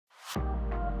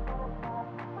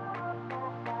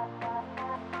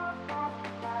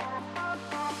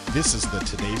This is the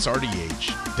Today's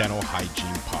RDH Dental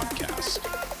Hygiene Podcast,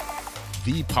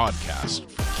 the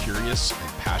podcast for curious and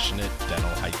passionate dental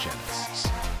hygienists.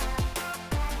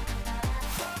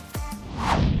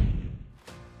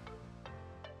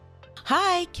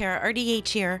 Hi, Kara RDH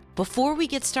here. Before we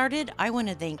get started, I want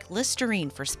to thank Listerine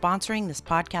for sponsoring this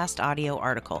podcast audio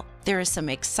article. There is some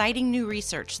exciting new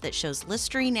research that shows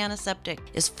Listerine Antiseptic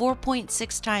is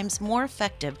 4.6 times more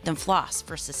effective than floss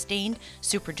for sustained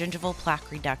supragingival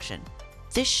plaque reduction.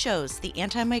 This shows the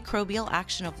antimicrobial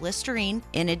action of Listerine,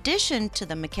 in addition to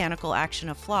the mechanical action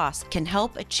of floss, can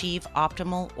help achieve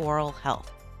optimal oral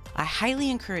health. I highly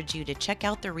encourage you to check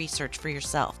out the research for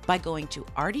yourself by going to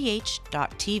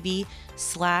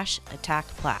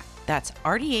rdh.tv/attackplaque. That's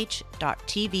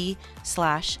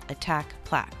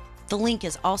rdh.tv/attackplaque. The link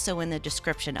is also in the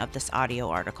description of this audio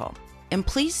article. And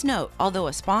please note, although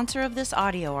a sponsor of this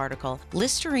audio article,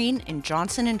 Listerine and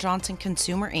Johnson & Johnson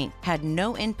Consumer Inc. had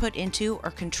no input into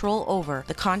or control over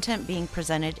the content being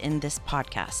presented in this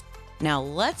podcast. Now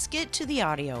let's get to the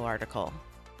audio article.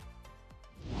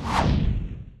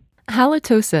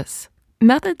 Halitosis: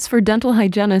 Methods for Dental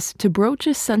Hygienists to Broach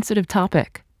a Sensitive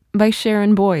Topic by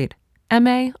Sharon Boyd,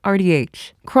 MA,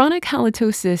 RDH. Chronic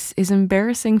halitosis is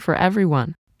embarrassing for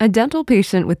everyone. A dental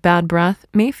patient with bad breath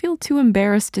may feel too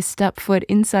embarrassed to step foot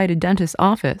inside a dentist's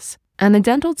office, and the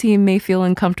dental team may feel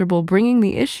uncomfortable bringing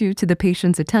the issue to the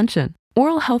patient's attention.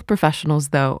 Oral health professionals,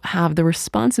 though, have the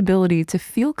responsibility to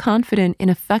feel confident in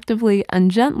effectively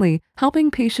and gently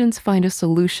helping patients find a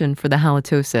solution for the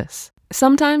halitosis.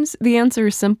 Sometimes the answer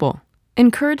is simple.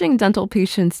 Encouraging dental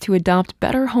patients to adopt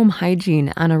better home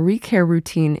hygiene and a recare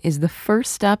routine is the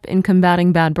first step in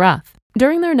combating bad breath.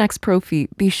 During their next prophy,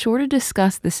 be sure to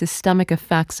discuss the systemic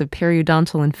effects of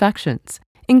periodontal infections,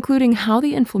 including how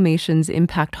the inflammations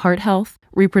impact heart health,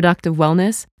 reproductive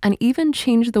wellness, and even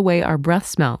change the way our breath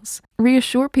smells.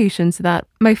 Reassure patients that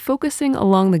by focusing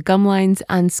along the gum lines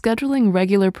and scheduling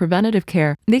regular preventative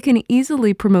care, they can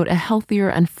easily promote a healthier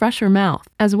and fresher mouth,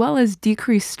 as well as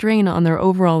decrease strain on their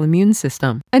overall immune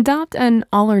system. Adopt an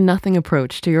all-or-nothing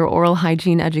approach to your oral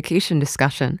hygiene education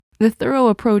discussion. The thorough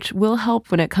approach will help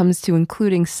when it comes to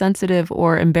including sensitive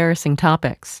or embarrassing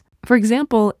topics. For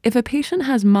example, if a patient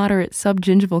has moderate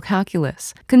subgingival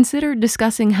calculus, consider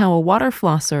discussing how a water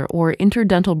flosser or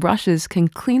interdental brushes can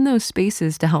clean those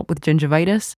spaces to help with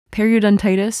gingivitis,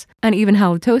 periodontitis, and even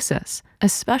halitosis,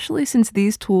 especially since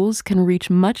these tools can reach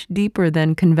much deeper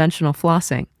than conventional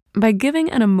flossing. By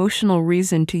giving an emotional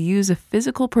reason to use a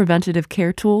physical preventative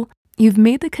care tool, you've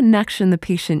made the connection the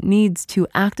patient needs to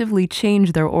actively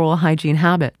change their oral hygiene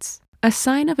habits. A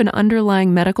sign of an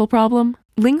underlying medical problem?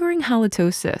 Lingering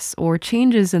halitosis or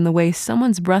changes in the way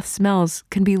someone's breath smells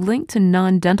can be linked to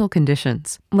non-dental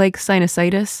conditions like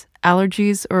sinusitis,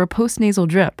 allergies, or a postnasal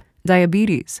drip,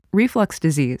 diabetes, reflux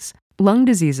disease, lung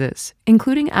diseases,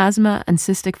 including asthma and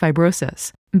cystic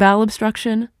fibrosis, bowel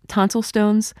obstruction, tonsil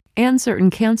stones, and certain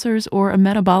cancers or a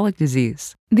metabolic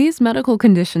disease. These medical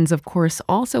conditions, of course,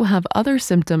 also have other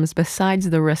symptoms besides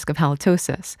the risk of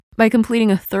halitosis. By completing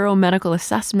a thorough medical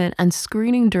assessment and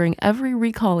screening during every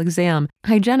recall exam,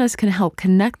 hygienists can help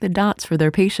connect the dots for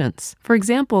their patients. For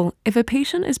example, if a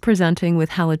patient is presenting with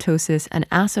halitosis and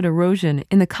acid erosion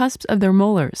in the cusps of their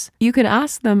molars, you could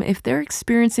ask them if they're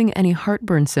experiencing any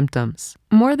heartburn symptoms.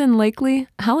 More than likely,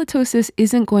 halitosis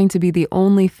isn't going to be the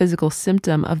only physical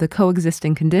symptom of the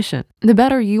coexisting condition. The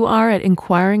better you are at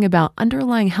inquiring about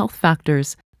underlying health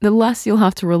factors, the less you'll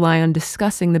have to rely on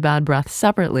discussing the bad breath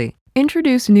separately.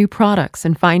 Introduce new products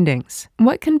and findings.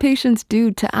 What can patients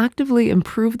do to actively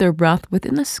improve their breath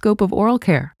within the scope of oral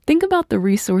care? Think about the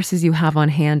resources you have on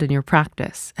hand in your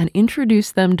practice and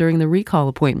introduce them during the recall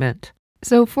appointment.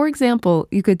 So, for example,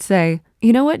 you could say,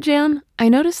 "You know what, Jan? I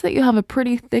noticed that you have a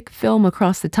pretty thick film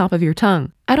across the top of your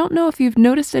tongue. I don't know if you've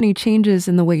noticed any changes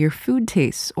in the way your food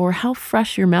tastes or how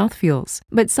fresh your mouth feels,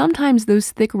 but sometimes those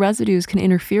thick residues can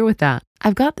interfere with that.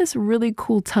 I've got this really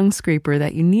cool tongue scraper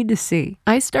that you need to see.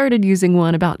 I started using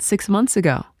one about 6 months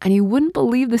ago, and you wouldn't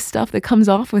believe the stuff that comes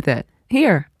off with it.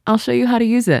 Here, I'll show you how to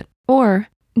use it." Or,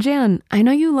 "Jan, I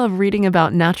know you love reading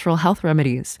about natural health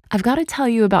remedies. I've got to tell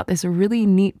you about this really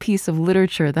neat piece of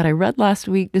literature that I read last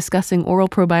week discussing oral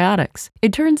probiotics.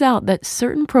 It turns out that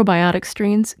certain probiotic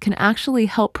strains can actually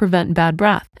help prevent bad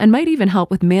breath and might even help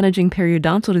with managing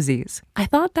periodontal disease. I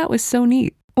thought that was so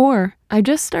neat." Or, "I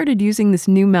just started using this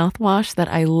new mouthwash that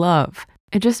I love.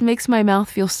 It just makes my mouth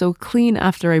feel so clean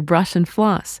after I brush and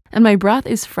floss, and my breath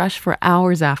is fresh for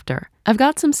hours after. I've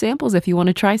got some samples if you want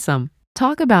to try some."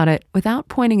 Talk about it without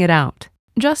pointing it out.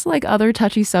 Just like other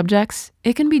touchy subjects,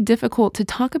 it can be difficult to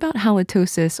talk about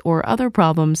halitosis or other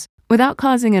problems without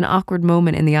causing an awkward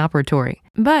moment in the operatory.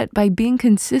 But by being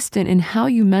consistent in how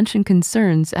you mention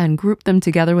concerns and group them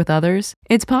together with others,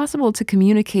 it's possible to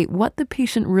communicate what the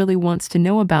patient really wants to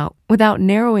know about without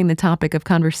narrowing the topic of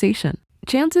conversation.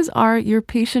 Chances are your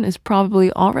patient is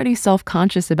probably already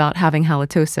self-conscious about having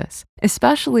halitosis,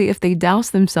 especially if they douse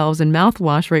themselves in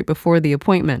mouthwash right before the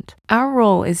appointment. Our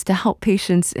role is to help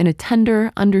patients in a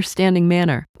tender, understanding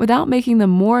manner without making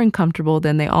them more uncomfortable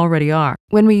than they already are.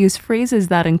 When we use phrases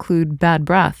that include bad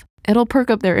breath, it'll perk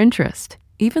up their interest,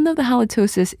 even though the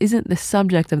halitosis isn't the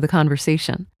subject of the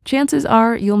conversation. Chances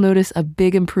are you'll notice a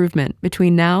big improvement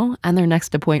between now and their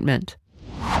next appointment.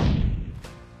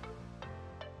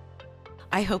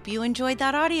 I hope you enjoyed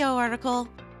that audio article.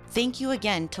 Thank you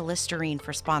again to Listerine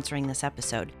for sponsoring this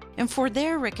episode and for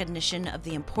their recognition of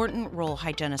the important role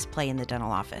hygienists play in the dental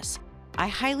office. I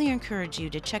highly encourage you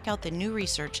to check out the new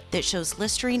research that shows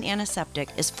Listerine Antiseptic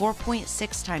is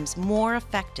 4.6 times more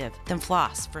effective than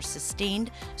floss for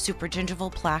sustained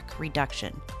supragingival plaque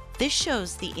reduction. This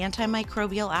shows the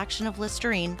antimicrobial action of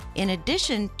Listerine, in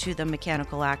addition to the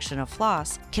mechanical action of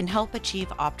floss, can help achieve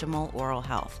optimal oral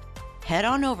health. Head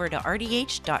on over to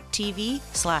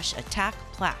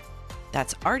rdh.tv/attackplaque.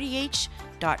 That's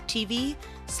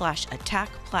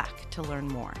rdh.tv/attackplaque to learn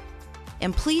more.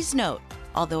 And please note,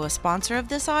 although a sponsor of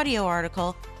this audio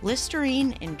article,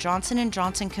 Listerine and Johnson &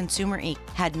 Johnson Consumer Inc.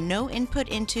 had no input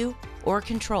into or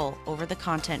control over the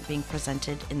content being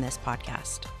presented in this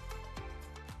podcast.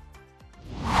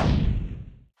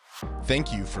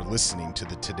 Thank you for listening to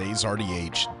the Today's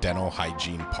RDH Dental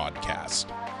Hygiene Podcast.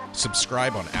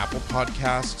 Subscribe on Apple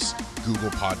Podcasts, Google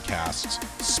Podcasts,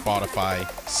 Spotify,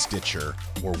 Stitcher,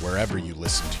 or wherever you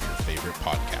listen to your favorite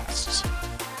podcasts.